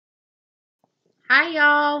Hi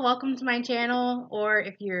y'all, welcome to my channel, or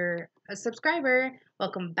if you're a subscriber,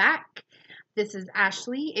 welcome back. This is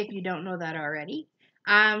Ashley, if you don't know that already.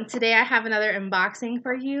 Today I have another unboxing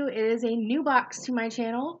for you. It is a new box to my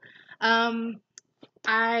channel.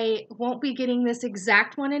 I won't be getting this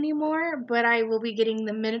exact one anymore, but I will be getting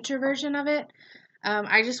the miniature version of it.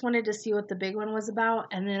 I just wanted to see what the big one was about,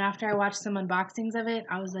 and then after I watched some unboxings of it,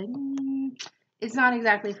 I was like, it's not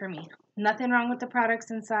exactly for me. Nothing wrong with the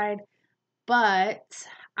products inside, but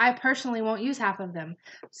I personally won't use half of them.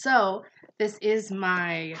 So this is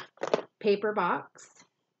my paper box.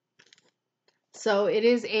 So it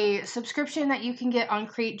is a subscription that you can get on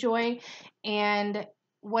Cratejoy, and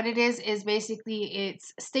what it is basically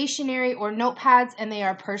it's stationery or notepads, and they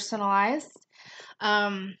are personalized.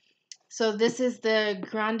 So this is the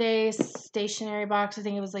Grande stationery box. I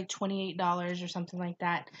think it was like $28 or something like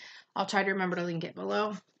that. I'll try to remember to link it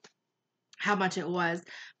below how much it was,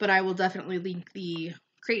 but I will definitely link the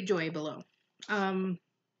Cratejoy below.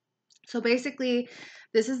 So basically,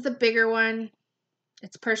 this is the bigger one.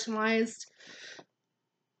 It's personalized.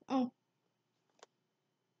 Oh,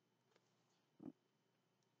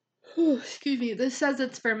 excuse me. This says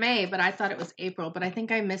it's for May, but I thought it was April. But I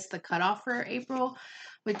think I missed the cutoff for April,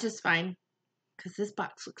 which is fine because this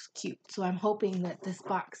box looks cute. So I'm hoping that this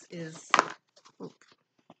box is.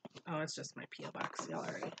 Oh, it's just my P.O. box. Y'all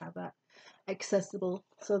already have that accessible.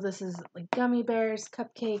 So this is like gummy bears,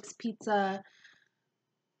 cupcakes, pizza.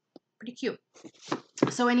 Pretty cute.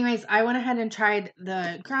 So anyways, I went ahead and tried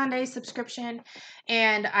the Grande subscription,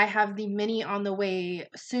 and I have the mini on the way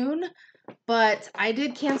soon, but I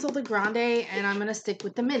did cancel the Grande and I'm going to stick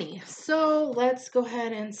with the mini. So let's go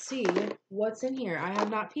ahead and see what's in here. I have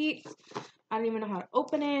not peeked. I don't even know how to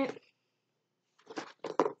open it.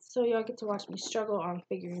 So y'all get to watch me struggle on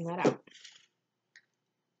figuring that out.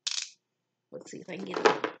 Let's see if I can get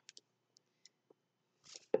it.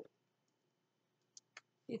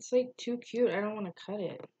 It's like too cute. I don't want to cut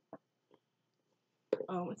it.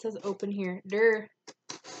 Oh, it says open here. Durr.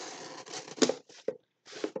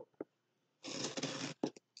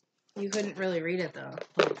 You couldn't really read it though,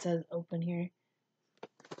 but it says open here.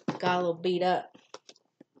 Got a little beat up.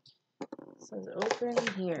 It says open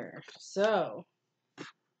here. So,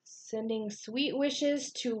 sending sweet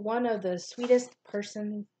wishes to one of the sweetest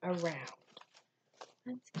persons around.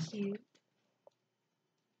 That's cute.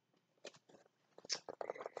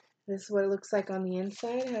 This is what it looks like on the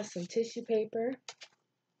inside. It has some tissue paper.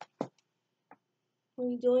 What are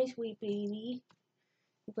you doing, sweet baby?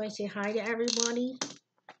 You going to say hi to everybody?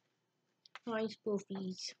 Hi,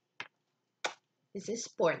 spoofies. This is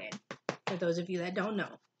Sporting, for those of you that don't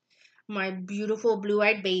know. My beautiful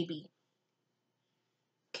blue-eyed baby.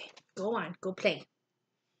 Okay, go on. Go play.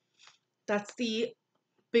 That's the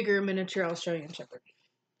bigger miniature Australian Shepherd.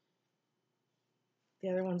 The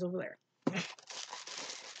other one's over there.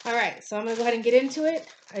 Alright, so I'm going to go ahead and get into it.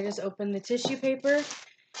 I just opened the tissue paper.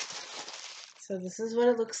 So this is what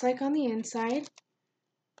it looks like on the inside.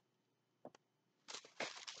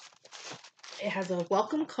 It has a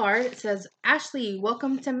welcome card. It says, Ashley,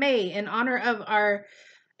 welcome to May. In honor of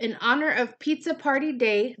Pizza Party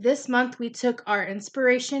Day, this month we took our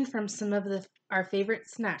inspiration from some of our favorite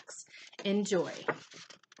snacks. Enjoy.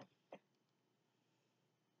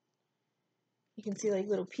 You can see like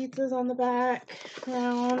little pizzas on the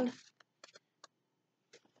background.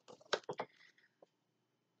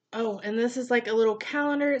 Oh, and this is like a little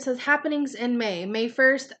calendar. It says happenings in May. May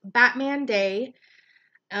 1st, Batman Day.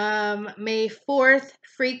 May 4th,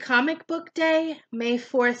 Free Comic Book Day. May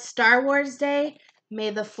 4th, Star Wars Day. May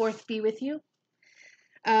the 4th be with you.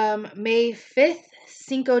 May 5th,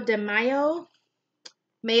 Cinco de Mayo.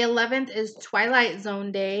 May 11th is Twilight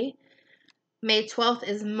Zone Day. May 12th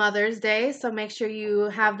is Mother's Day, so make sure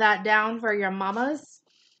you have that down for your mamas.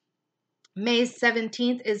 May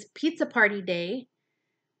 17th is Pizza Party Day.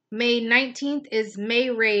 May 19th is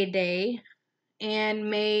May Ray Day.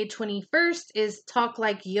 And May 21st is Talk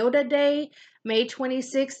Like Yoda Day. May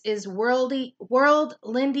 26th is World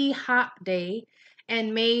Lindy Hop Day.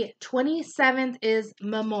 And May 27th is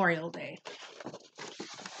Memorial Day.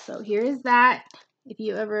 So here is that. If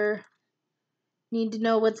you ever need to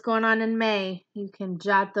know what's going on in May, you can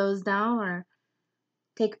jot those down or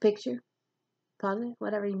take a picture, pause it,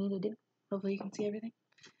 whatever you need to do. Hopefully you can see everything.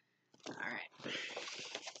 Alright.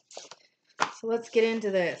 So let's get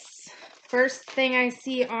into this. First thing I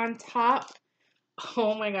see on top,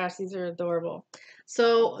 oh my gosh, these are adorable.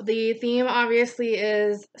 So the theme obviously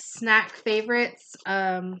is snack favorites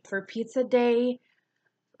for Pizza Day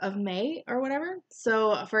of May or whatever.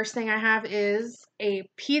 So first thing I have is a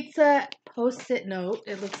pizza post-it note,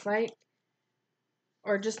 it looks like.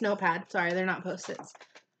 or just notepad. Sorry, they're not Post-its.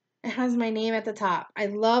 It has my name at the top. I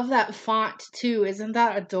love that font too. Isn't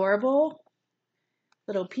that adorable?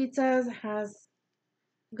 Little pizzas. It has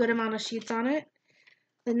a good amount of sheets on it.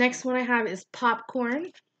 The next one I have is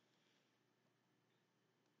popcorn.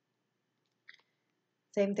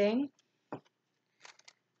 Same thing.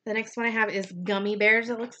 The next one I have is gummy bears,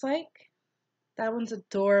 it looks like. That one's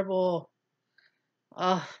adorable.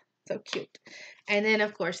 Oh, so cute. And then,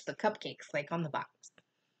 of course, the cupcakes, like on the box.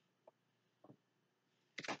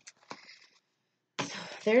 So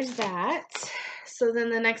there's that. So then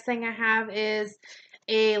the next thing I have is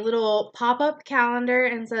a little pop-up calendar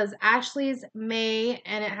and says Ashley's May,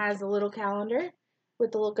 and it has a little calendar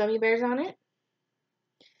with the little gummy bears on it.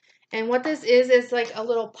 And what this is like a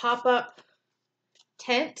little pop-up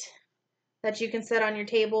tent that you can set on your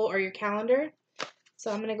table or your calendar. So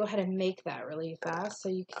I'm going to go ahead and make that really fast so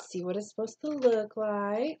you can see what it's supposed to look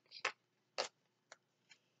like.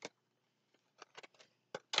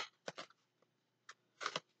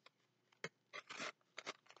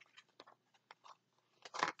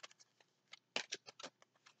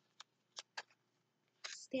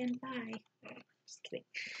 Stand by. Just kidding.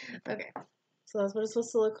 Okay. So that's what it's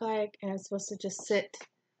supposed to look like, and it's supposed to just sit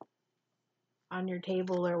on your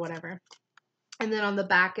table or whatever. And then on the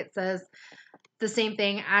back it says the same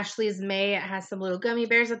thing, Ashley's May. It has some little gummy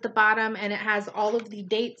bears at the bottom, and it has all of the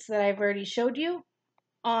dates that I've already showed you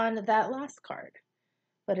on that last card.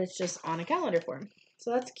 But it's just on a calendar form.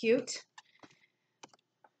 So that's cute.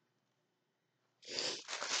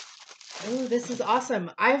 Oh, this is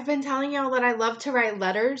awesome. I've been telling y'all that I love to write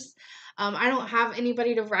letters. I don't have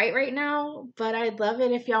anybody to write right now, but I'd love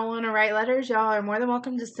it if y'all want to write letters. Y'all are more than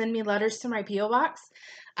welcome to send me letters to my P.O. Box.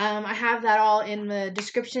 I have that all in the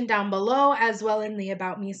description down below, as well in the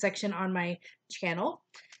About Me section on my channel.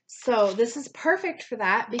 So this is perfect for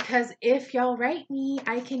that, because if y'all write me,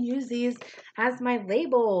 I can use these as my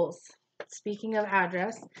labels. Speaking of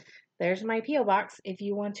address, there's my P.O. Box if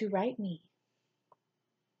you want to write me.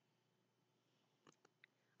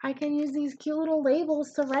 I can use these cute little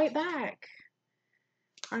labels to write back.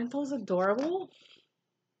 Aren't those adorable?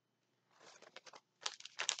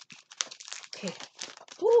 Okay.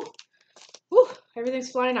 Woo! Woo! Everything's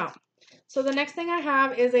flying out. So the next thing I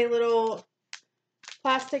have is a little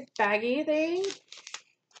plastic baggie thing.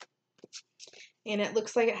 And it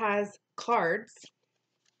looks like it has cards.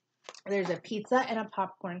 There's a pizza and a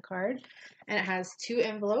popcorn card. And it has 2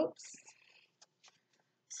 envelopes.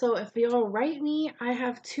 So if y'all write me, I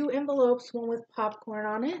have 2 envelopes, one with popcorn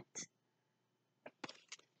on it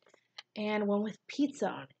and one with pizza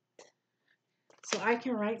on it. So I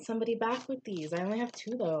can write somebody back with these. I only have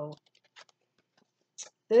 2 though.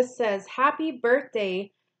 This says, happy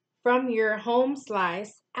birthday from your home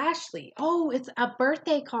slice, Ashley. Oh, it's a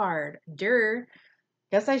birthday card. Durr.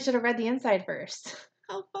 Guess I should have read the inside first.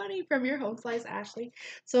 How funny, from your home slice, Ashley.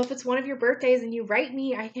 So if it's one of your birthdays and you write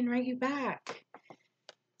me, I can write you back.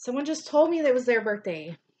 Someone just told me that it was their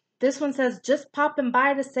birthday. This one says, just popping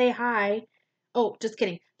by to say hi. Oh, just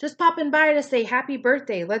kidding. Just popping by to say happy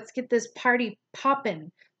birthday. Let's get this party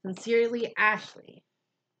poppin'. Sincerely, Ashley.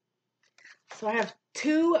 So I have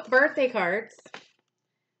 2 birthday cards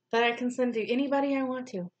that I can send to anybody I want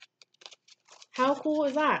to. How cool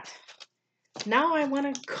is that? Now I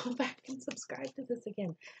want to go back and subscribe to this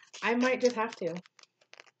again. I might just have to.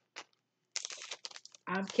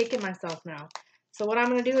 I'm kicking myself now. So what I'm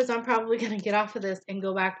going to do is I'm probably going to get off of this and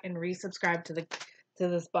go back and resubscribe to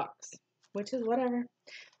this box, which is whatever.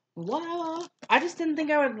 Wow. I just didn't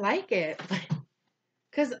think I would like it,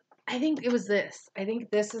 because I think it was this. I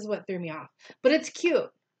think this is what threw me off. But it's cute.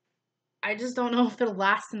 I just don't know if it'll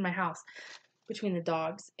last in my house between the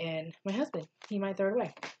dogs and my husband. He might throw it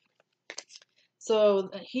away. So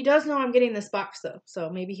he does know I'm getting this box though, so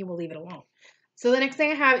maybe he will leave it alone. So the next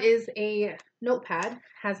thing I have is a notepad,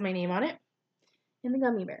 has my name on it, and the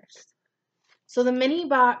gummy bears. So the mini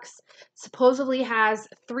box supposedly has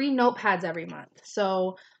 3 notepads every month.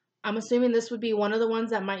 So I'm assuming this would be one of the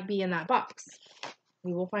ones that might be in that box.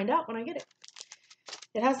 We will find out when I get it.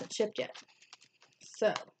 It hasn't shipped yet.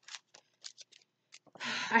 So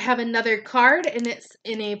I have another card, and it's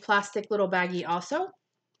in a plastic little baggie also.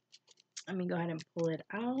 Let me go ahead and pull it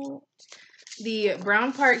out. The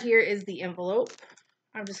brown part here is the envelope.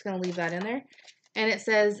 I'm just going to leave that in there. And it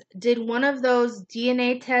says, did one of those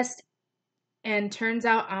DNA tests and turns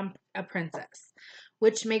out I'm a princess,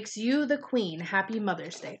 which makes you the queen. Happy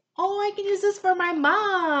Mother's Day. Oh, I can use this for my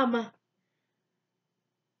mom.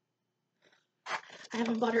 I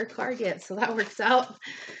haven't bought her a card yet, so that works out.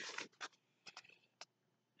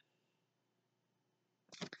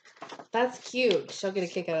 That's cute. She'll get a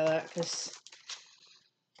kick out of that because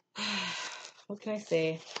What can I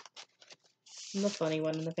say? I'm the funny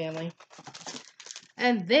one in the family.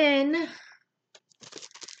 And then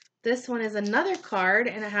this one is another card,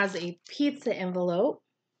 and it has a pizza envelope.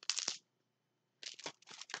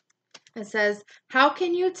 It says, how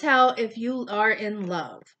can you tell if you are in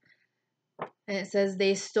love? And it says,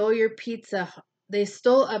 they stole your pizza. They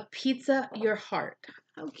stole a pizza, your heart.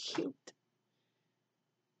 How cute.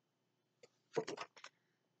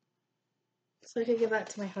 So I could give that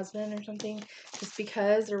to my husband or something, just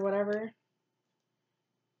because or whatever.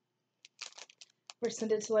 Or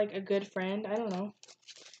send it to like a good friend. I don't know.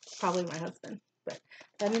 Probably my husband. But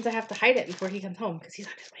that means I have to hide it before he comes home because he's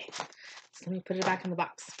on his way. So let me put it back in the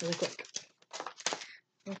box really quick.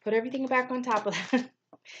 I'll put everything back on top of that.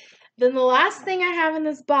 Then the last thing I have in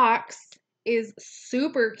this box is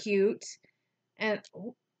super cute. And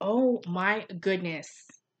oh my goodness.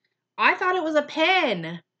 I thought it was a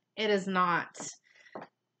pen. It is not.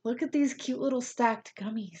 Look at these cute little stacked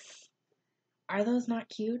gummies. Are those not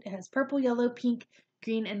cute? It has purple, yellow, pink,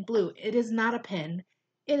 green, and blue. It is not a pen.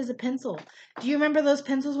 It is a pencil. Do you remember those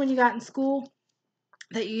pencils when you got in school?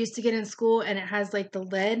 That you used to get in school, and it has like the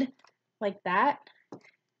lead like that.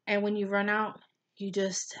 And when you run out, you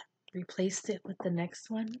just replaced it with the next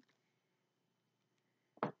one.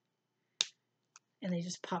 And they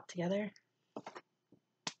just pop together.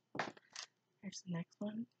 There's the next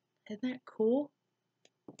one. Isn't that cool?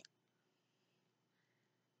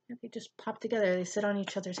 They just pop together. They sit on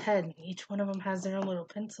each other's head. And each one of them has their own little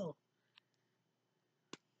pencil.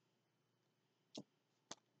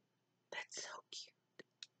 That's so cute.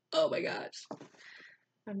 Oh my gosh.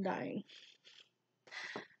 I'm dying.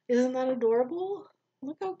 Isn't that adorable?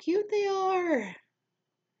 Look how cute they are.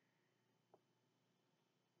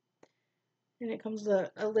 And it comes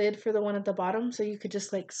with a lid for the one at the bottom, so you could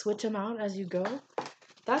just like switch them out as you go.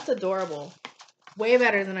 That's adorable. Way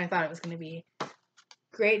better than I thought it was going to be.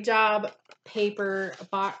 Great job, paper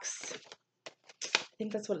box. I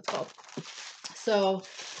think that's what it's called. So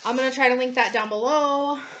I'm going to try to link that down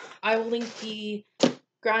below. I will link the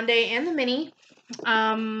Grande and the Mini.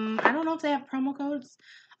 I don't know if they have promo codes.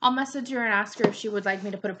 I'll message her and ask her if she would like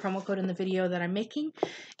me to put a promo code in the video that I'm making.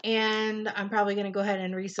 And I'm probably going to go ahead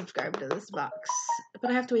and resubscribe to this box.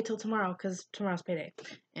 But I have to wait till tomorrow because tomorrow's payday.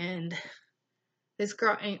 And this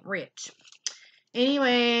girl ain't rich.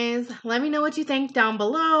 Anyways, let me know what you think down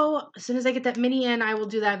below. As soon as I get that mini in, I will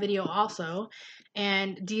do that video also.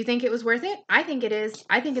 And do you think it was worth it? I think it is.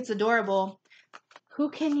 I think it's adorable. How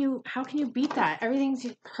can you beat that? Everything's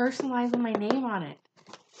personalized with my name on it.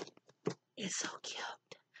 It's so cute.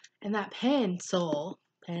 And that pencil.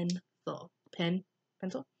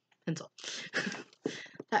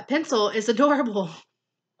 That pencil is adorable.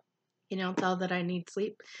 You know, tell that I need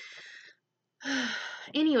sleep.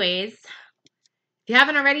 Anyways, if you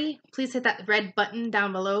haven't already, please hit that red button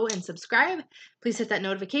down below and subscribe. Please hit that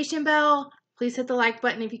notification bell. Please hit the like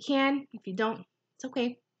button if you can. If you don't, it's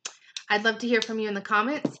okay. I'd love to hear from you in the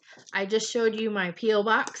comments. I just showed you my P.O.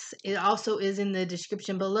 box. It also is in the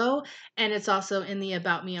description below, and it's also in the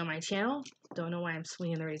About Me on my channel. Don't know why I'm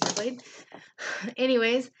swinging the razor blade.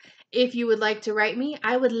 Anyways, if you would like to write me,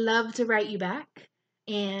 I would love to write you back.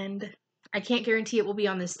 And I can't guarantee it will be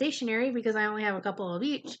on this stationery because I only have a couple of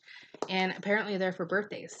each. And apparently they're for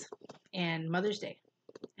birthdays and Mother's Day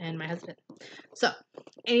and my husband. So,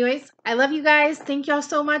 anyways, I love you guys. Thank y'all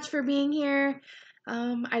so much for being here.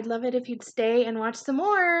 I'd love it if you'd stay and watch some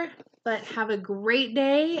more. But have a great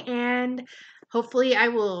day, and hopefully I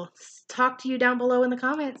will talk to you down below in the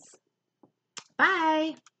comments.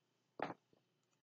 Bye!